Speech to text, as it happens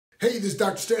Hey, this is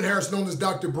Dr. Stan Harris, known as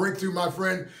Dr. Breakthrough, my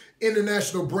friend,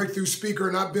 international breakthrough speaker,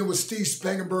 and I've been with Steve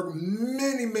Spangenberg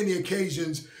many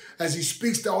occasions as he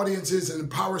speaks to audiences and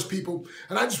empowers people.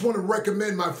 And I just want to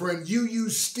recommend, my friend, you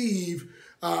use Steve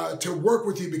to work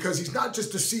with you because he's not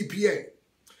just a CPA.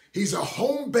 He's a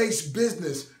home-based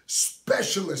business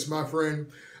specialist, my friend,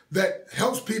 that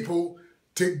helps people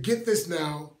to get this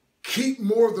now, keep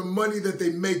more of the money that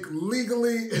they make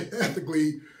legally and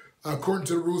ethically according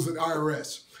to the rules of the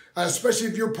IRS. Especially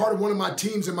if you're part of one of my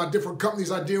teams and my different companies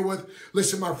I deal with.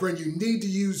 Listen, my friend, you need to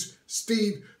use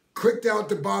Steve. Click down at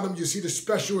the bottom. You see the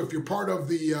special. If you're part of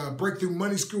the Breakthrough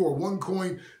Money School or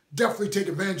OneCoin, definitely take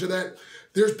advantage of that.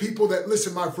 There's people that,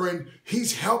 listen, my friend,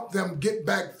 he's helped them get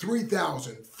back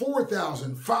 $3,000,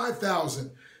 $4,000,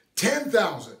 $5,000,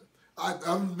 $10,000.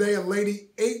 Other day, a lady,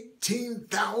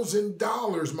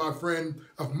 $18,000, my friend,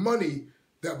 of money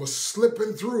that was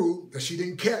slipping through that she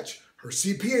didn't catch. Her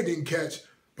CPA didn't catch.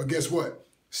 But guess what?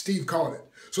 Steve caught it.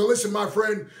 So listen, my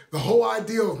friend, the whole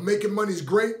idea of making money is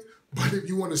great, but if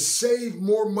you want to save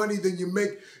more money than you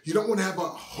make, you don't want to have a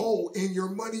hole in your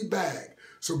money bag.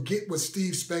 So get with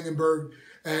Steve Spangenberg.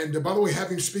 And by the way, have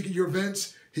him speak at your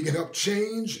events. He can help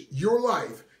change your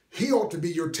life. He ought to be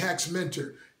your tax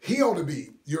mentor. He ought to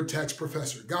be your tax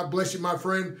professor. God bless you, my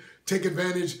friend. Take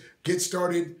advantage. Get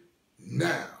started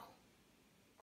now.